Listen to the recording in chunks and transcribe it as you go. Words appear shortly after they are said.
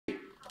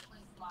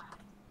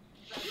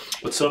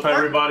What's up,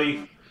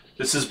 everybody?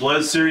 This is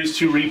Blez Series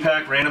 2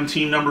 Repack, random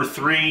team number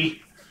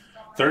 3.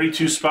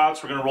 32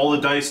 spots. We're going to roll the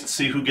dice and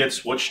see who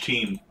gets which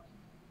team.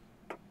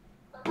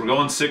 We're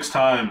going 6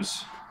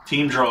 times.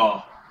 Team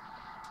draw.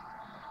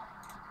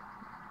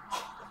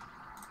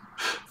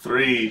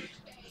 3.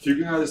 If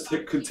you guys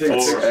could take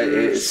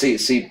 4, see.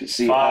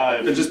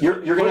 5.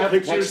 You're gonna have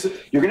to text.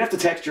 You're gonna have to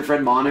text your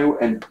friend Manu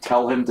and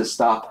tell him to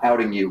stop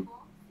outing you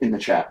in the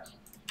chat.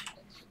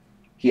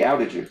 He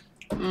outed you.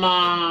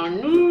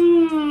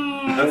 Manu.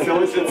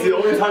 It's the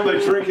only time I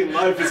drink in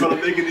life is when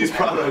I'm making these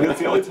products. That's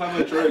the only time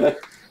I drink.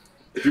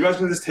 If you guys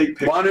can just take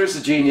pictures. Manu's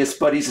a genius,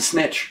 but he's a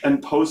snitch.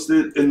 And post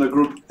it in the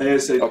group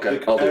ASAP. Okay,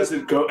 as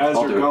you're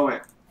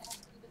going.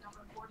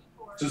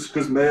 Just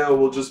because Mayo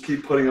will just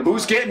keep putting them.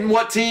 Who's getting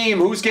what team?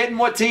 Who's getting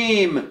what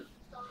team?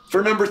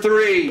 For number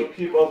 3.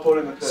 Keep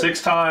uploading the pics.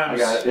 6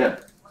 times. I got it. Yeah.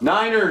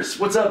 Niners.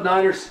 What's up,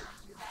 Niners?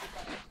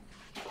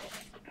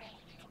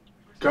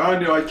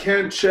 Ganyo, I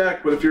can't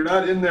check, but if you're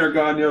not in there,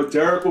 Ganyo,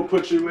 Derek will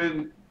put you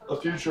in a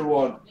future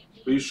one.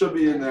 But you should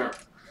be in there.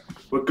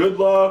 But good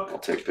luck. I'll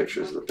take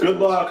pictures of the Good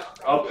luck.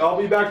 I'll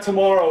be back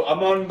tomorrow.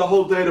 I'm on the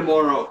whole day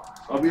tomorrow.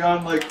 I'll be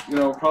on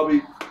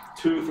probably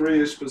 2,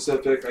 3-ish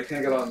Pacific. I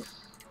can't get on.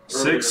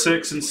 6,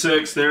 6, and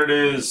 6. There it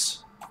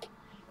is.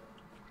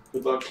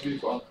 Good luck. Should be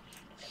fun.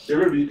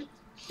 You're gonna be.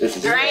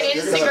 All right,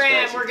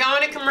 Instagram. We're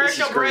going to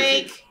commercial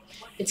break.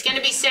 It's going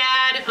to be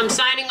sad. I'm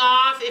signing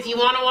off. If you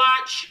want to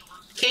watch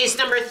case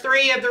number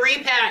 3 of the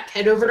repack,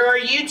 head over to our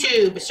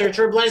YouTube. Search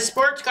for Blez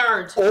Sports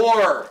Cards.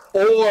 Or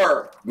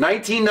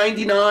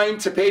 $19.99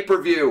 to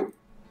pay-per-view.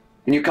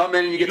 And you come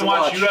in and you get to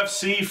watch.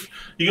 UFC.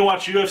 You can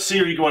watch UFC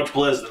or you can watch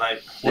Blez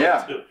tonight.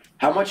 Yeah.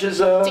 How much is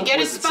to get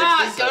a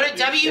spot, go to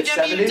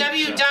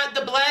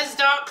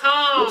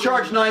www.theblez.com. We'll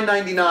charge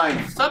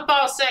 $9.99.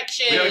 Football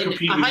section,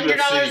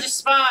 $100 a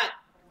spot.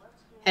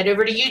 Head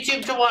over to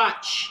YouTube to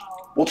watch.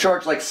 We'll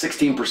charge like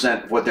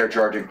 16% of what they're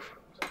charging.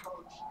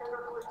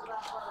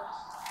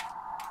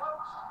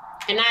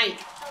 Good night.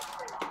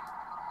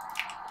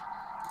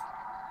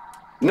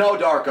 No,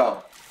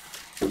 Darko.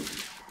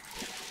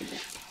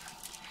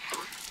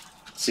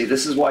 See,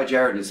 this is why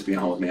Jared needs to be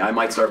on with me. I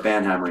might start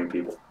banhammering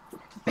people.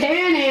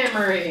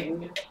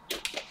 Banhammering.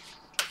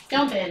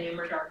 Don't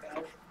banhammer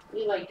Darko.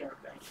 We like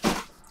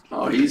Darko.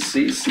 Oh, he's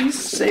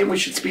saying we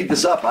should speed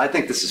this up. I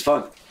think this is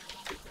fun.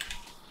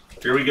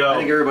 Here we go. I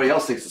think everybody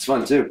else thinks it's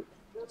fun too.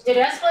 Did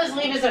Esplez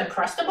leave his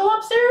Uncrustable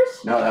upstairs?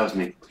 No, that was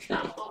me.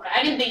 No,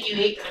 I didn't think you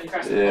ate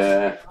Uncrustables.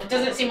 Yeah. It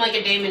doesn't seem like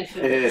a Damon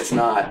food. It's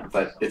not,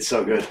 but it's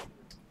so good.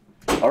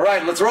 All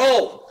right, let's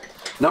roll.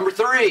 Number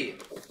 3.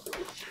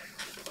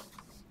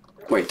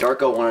 Wait,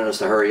 Darko wanted us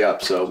to hurry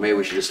up, so maybe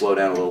we should just slow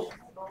down a little.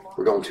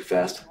 We're going too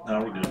fast.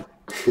 No, we're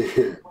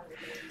good.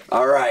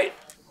 All right,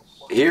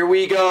 here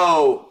we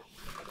go.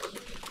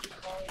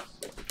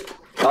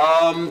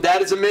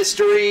 That is a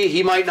mystery.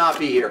 He might not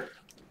be here.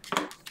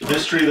 The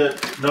mystery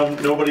that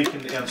nobody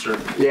can answer.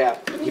 Yeah,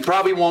 he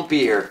probably won't be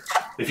here.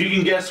 If you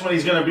can guess when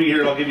he's going to be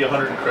here, I'll give you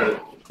 100 credit.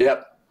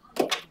 Yep.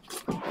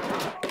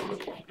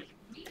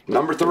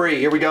 Number 3,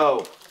 here we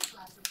go.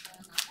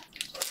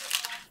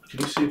 Can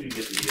you see if you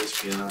can get the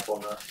ESPN app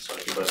on that so I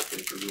can buy the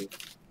pay-per-view?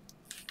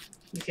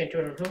 You can't do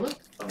it on Hulu?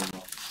 I don't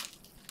know.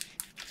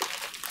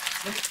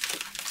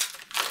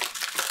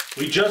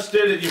 We just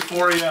did it,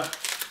 Euphoria.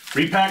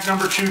 Repack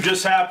number 2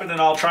 just happened,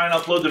 and I'll try and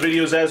upload the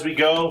videos as we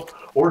go,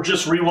 or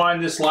just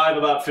rewind this live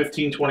about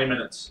 15, 20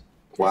 minutes.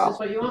 Wow. Is this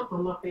what you want?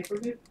 Unlock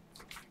pay-per-view?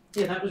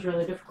 Yeah, that was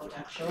really difficult,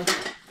 actually.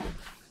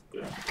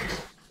 Yeah.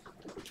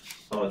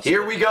 Oh,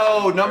 Here we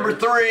go, number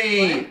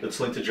 3. It's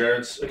linked to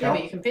Jared's Yeah, account.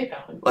 but you can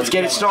PayPal him. Let's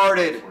get it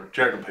started.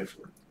 Jared will pay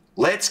for it.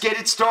 Let's get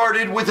it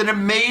started with an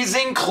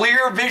amazing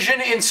clear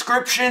vision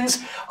inscriptions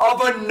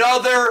of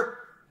another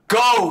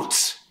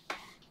GOAT.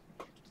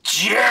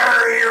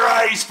 Jerry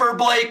Rice for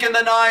Blake and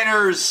the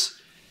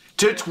Niners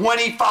to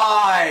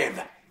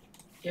 25.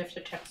 You have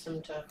to text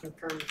them to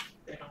confirm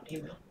they don't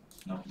email.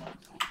 No.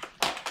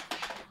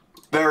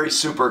 Very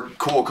super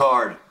cool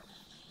card.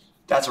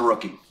 That's a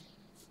rookie.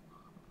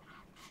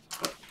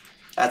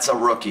 That's a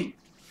rookie.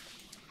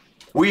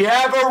 We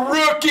have a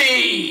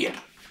rookie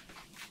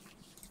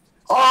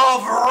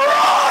of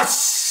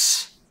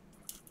Russ.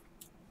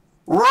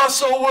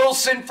 Russell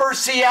Wilson for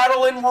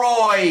Seattle and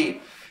Roy.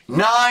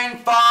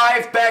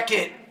 9-5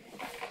 Beckett.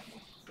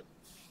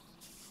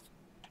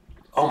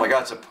 Oh my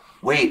God,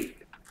 wait.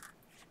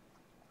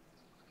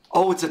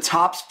 Oh, it's a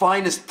Topps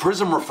Finest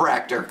Prism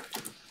Refractor.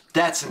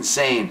 That's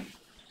insane.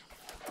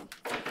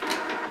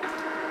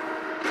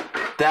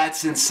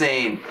 That's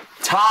insane.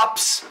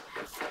 Topps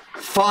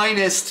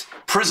Finest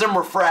Prism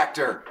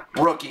Refractor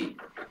rookie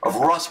of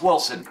Russ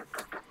Wilson.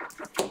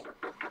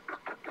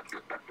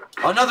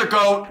 Another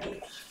GOAT.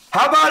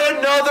 How about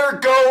another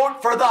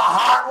GOAT for the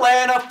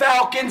Hotlanta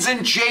Falcons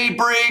and Jay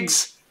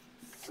Briggs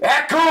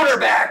at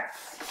quarterback?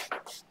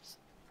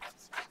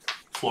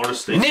 Florida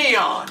State.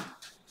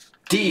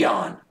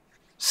 Deion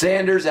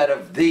Sanders out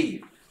of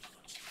the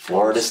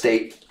Florida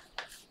State.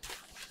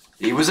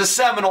 He was a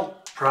Seminole.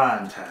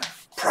 Prime time.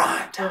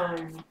 Prime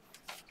time.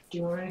 Do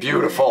you want to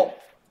Beautiful.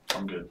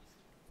 I'm good.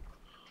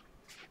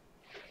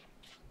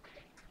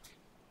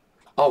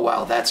 Oh,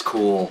 wow, that's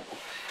cool.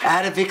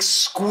 Out of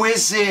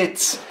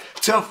Exquisite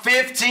to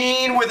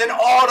 15 with an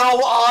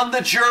auto on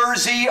the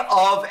jersey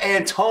of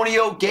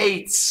Antonio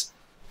Gates.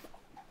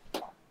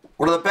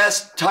 One of the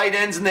best tight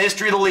ends in the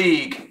history of the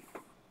league.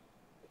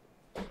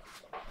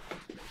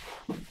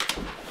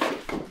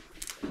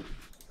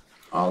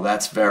 Oh,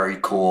 that's very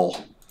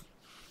cool.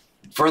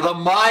 For the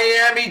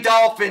Miami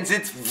Dolphins,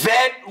 it's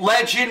vet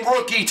legend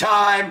rookie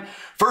time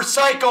for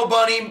Psycho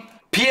Bunny.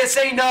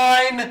 PSA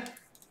 9,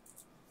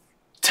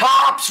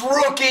 Topps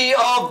rookie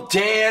of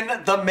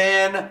Dan the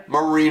Man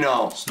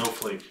Marino.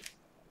 Snowflake.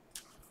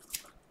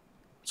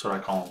 That's what I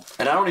call him.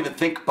 And I don't even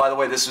think, by the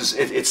way, this is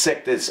it's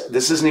sick. This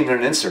isn't even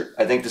an insert.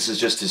 I think this is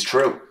just his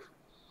true.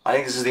 I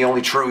think this is the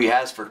only true he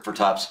has for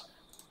Topps.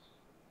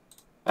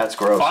 That's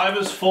gross. 5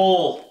 is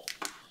full.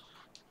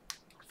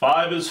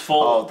 5 is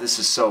full. Oh, this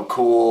is so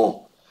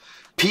cool.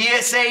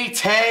 PSA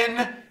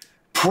 10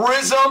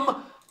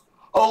 Prism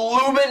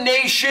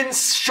Illumination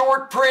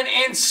short print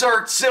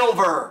insert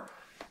silver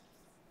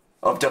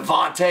of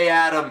Devontae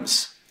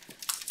Adams.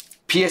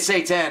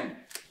 PSA 10.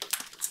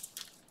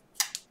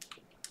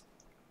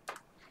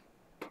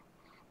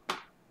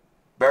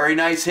 Very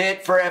nice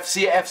hit for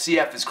FCF.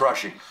 FCF is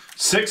crushing.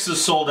 6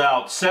 is sold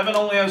out. 7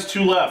 only has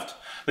 2 left.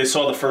 They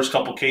saw the first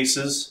couple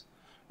cases,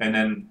 and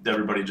then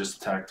everybody just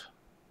attacked.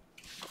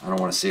 I don't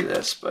want to see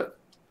this, but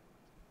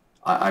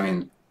I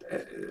mean,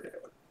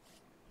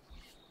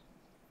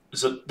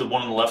 Is it the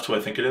one on the left who I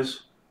think it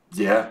is?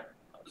 yeah,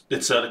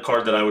 It's a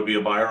card that I would be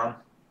a buyer on?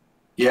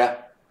 yeah,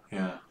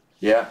 Yeah.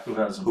 yeah. Who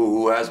has him?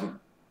 Who has them?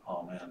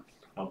 Oh, man.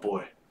 Oh,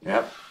 boy.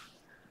 Yep.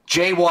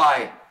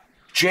 JY,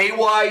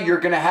 you're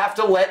gonna have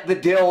to let the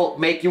Dill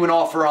make you an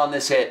offer on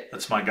this hit.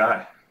 That's my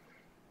guy.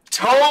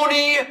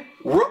 Tony.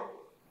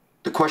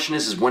 The question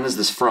is when is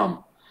this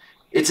from?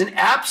 It's an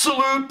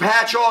absolute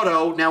patch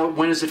auto. Now,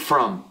 when is it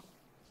from?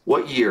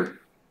 What year?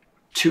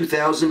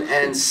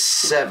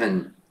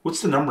 2007.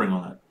 What's the numbering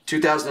on that?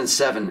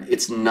 2007.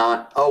 It's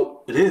not.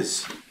 Oh, It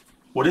is.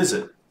 What is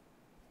it?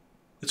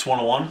 It's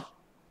 101?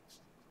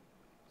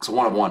 it's a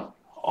 1 of 1.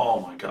 Oh,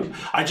 my God.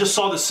 I just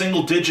saw the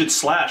single-digit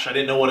slash. I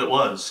didn't know what it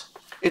was.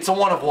 It's a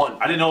 1 of 1.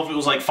 I didn't know if it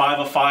was like 5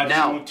 of 5,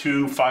 Now, 2 of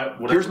 2, 5,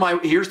 whatever.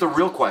 Here's the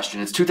real question.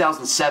 It's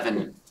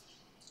 2007.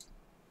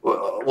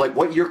 Like,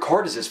 what year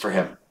card is this for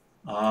him?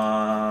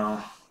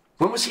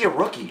 When was he a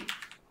rookie?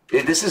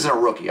 This isn't a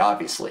rookie,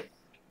 obviously.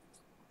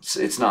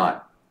 It's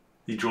not.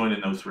 He joined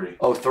in 03.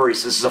 Oh, 3.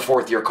 So this is a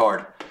 4th year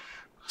card.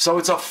 So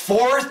it's a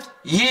 4th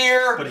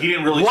year. But he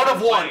didn't really 1 start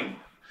of 1. playing.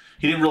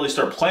 He didn't really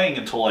start playing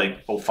until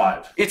like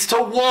 05. It's to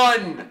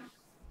 1.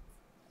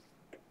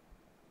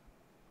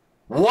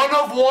 1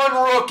 of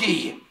 1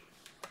 rookie.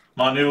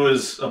 Manu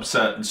is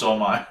upset, and so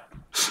am I.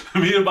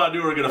 Me and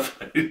Manu are gonna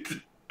fight.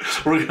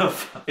 We're gonna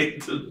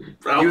fight.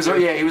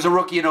 He was a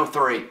rookie in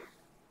 03.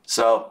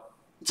 So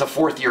it's a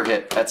 4th year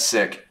hit. That's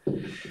sick.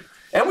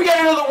 And we got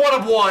another 1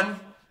 of 1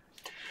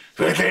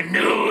 for the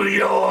New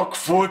York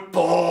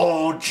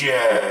Football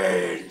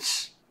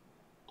Giants.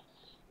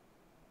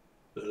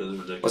 That is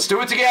ridiculous. Let's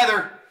do it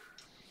together.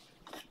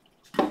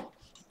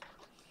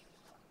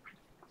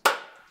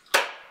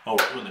 Oh,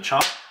 we're doing the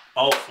chop.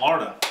 Oh,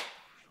 Florida.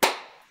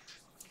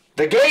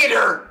 The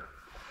Gator.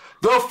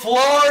 The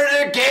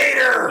Florida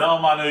Gator. No,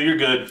 Manu, you're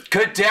good.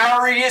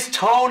 Kadarius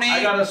Toney.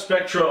 I got a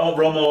Spectra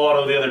Romo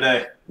auto the other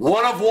day.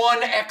 1 of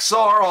 1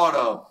 XR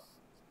auto.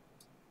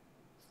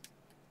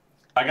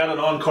 I got an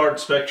on-card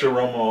Spectra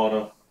Romo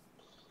auto.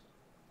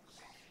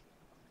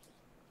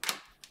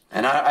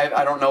 And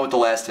I don't know what the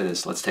last hit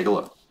is. Let's take a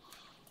look.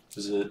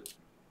 Is it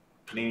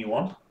Panini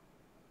 1?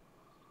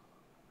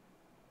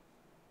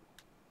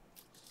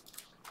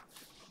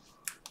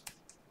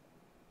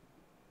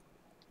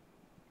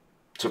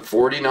 It's a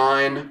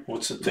 49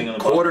 What's the thing on the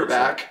bottom?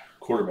 quarterback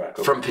Quarterback.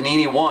 Okay. from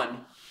Panini 1.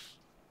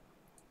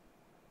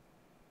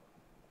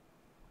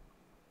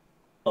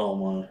 Oh,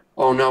 my.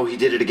 Oh no, he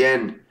did it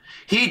again.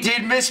 He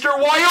did Mr.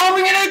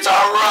 Wyoming and it's a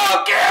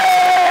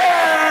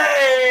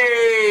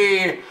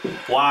rookie!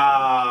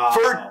 Wow.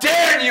 For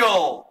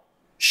Daniel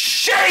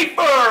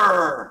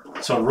Schaefer!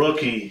 It's a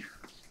rookie.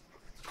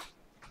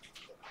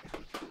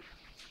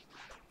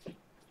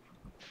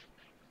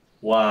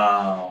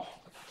 Wow.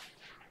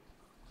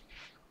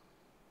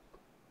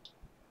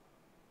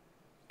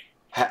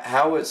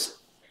 How's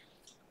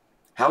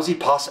he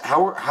possible?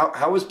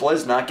 How is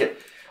Blez not get?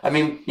 I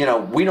mean, you know,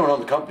 we don't own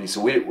the company,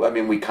 so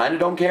we kind of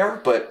don't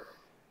care, but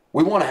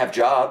we want to have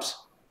jobs.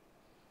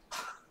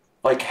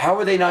 Like, how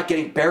are they not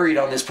getting buried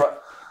on this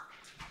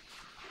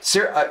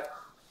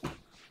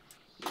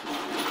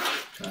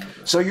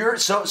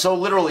So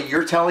literally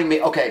you're telling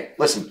me, okay,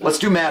 listen, let's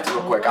do math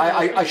real quick.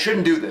 I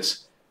shouldn't do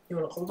this. You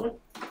want to hold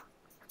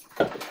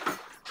one?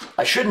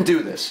 I shouldn't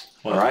do this,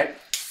 What? all right?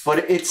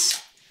 But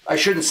I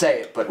shouldn't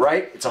say it, but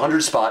right? It's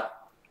 100 spot.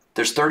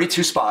 There's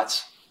 32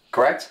 spots,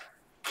 correct?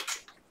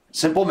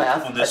 Simple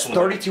math. On That's this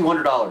one.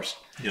 $3,200.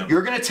 Yeah.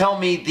 You're going to tell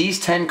me these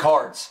 10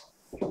 cards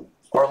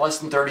are less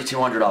than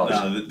 $3,200.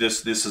 No,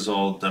 this is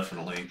all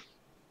definitely.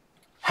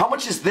 How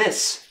much is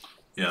this?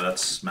 Yeah,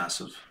 that's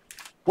massive.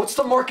 What's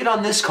the market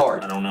on this I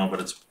card? don't know,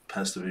 but it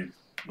has to be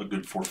a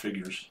good 4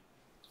 figures.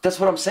 That's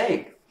what I'm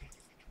saying.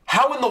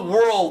 How in the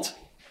world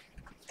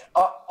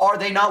are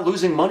they not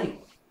losing money?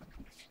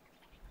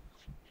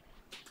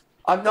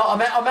 I'm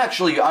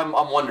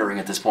wondering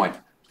at this point.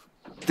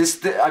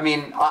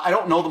 I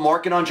don't know the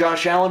market on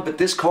Josh Allen, but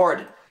this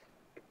card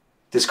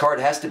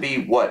has to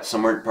be what?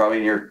 Somewhere probably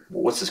in your,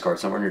 what's this card?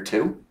 Somewhere in your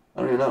 2? I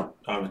don't even know.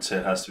 I would say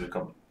it has to be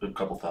a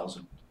couple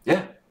thousand.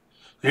 Yeah.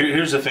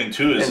 Here's the thing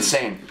too: is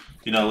insane.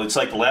 It's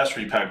like the last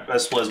repack.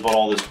 Blez bought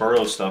all this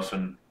Burrow stuff,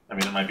 and I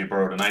mean it might be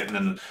Burrow tonight, and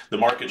then the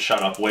market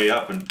shot up way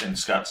up, and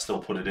Scott still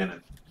put it in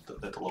at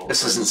the lower.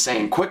 This price. is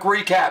insane. Quick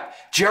recap: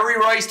 Jerry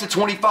Rice to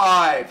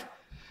 25,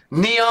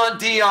 Neon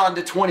Dion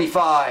to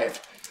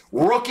 25,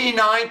 rookie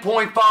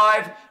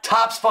 9.5,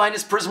 Topps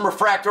Finest Prism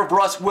Refractor of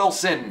Russ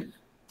Wilson.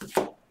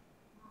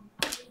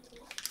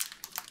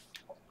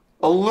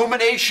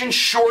 Illumination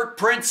short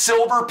print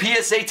silver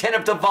PSA 10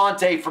 of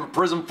Devontae from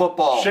Prism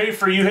Football.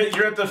 Schaefer, you're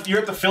at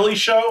the Philly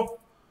show.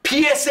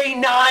 PSA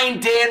 9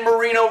 Dan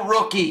Marino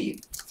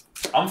rookie.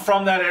 I'm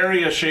from that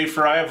area,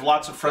 Schaefer. I have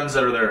lots of friends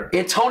that are there.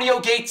 Antonio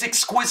Gates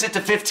exquisite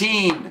to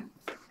 15.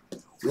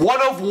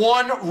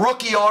 1/1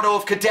 rookie auto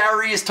of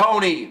Kadarius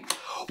Toney.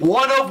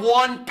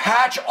 1/1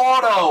 patch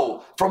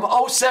auto from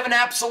 07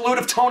 Absolute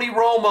of Tony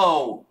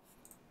Romo.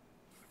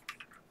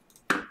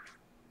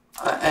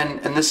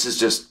 And this is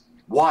just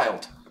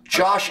wild.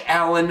 Josh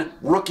Allen,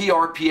 rookie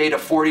RPA to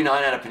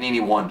 49 out of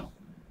Panini 1.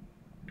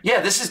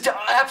 Yeah, this is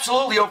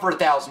absolutely over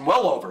 1,000.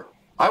 Well over.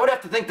 I would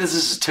have to think this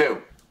is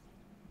 2.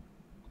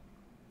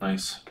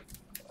 Nice.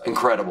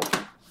 Incredible.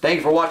 Thank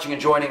you for watching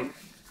and joining.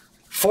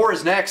 4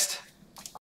 is next.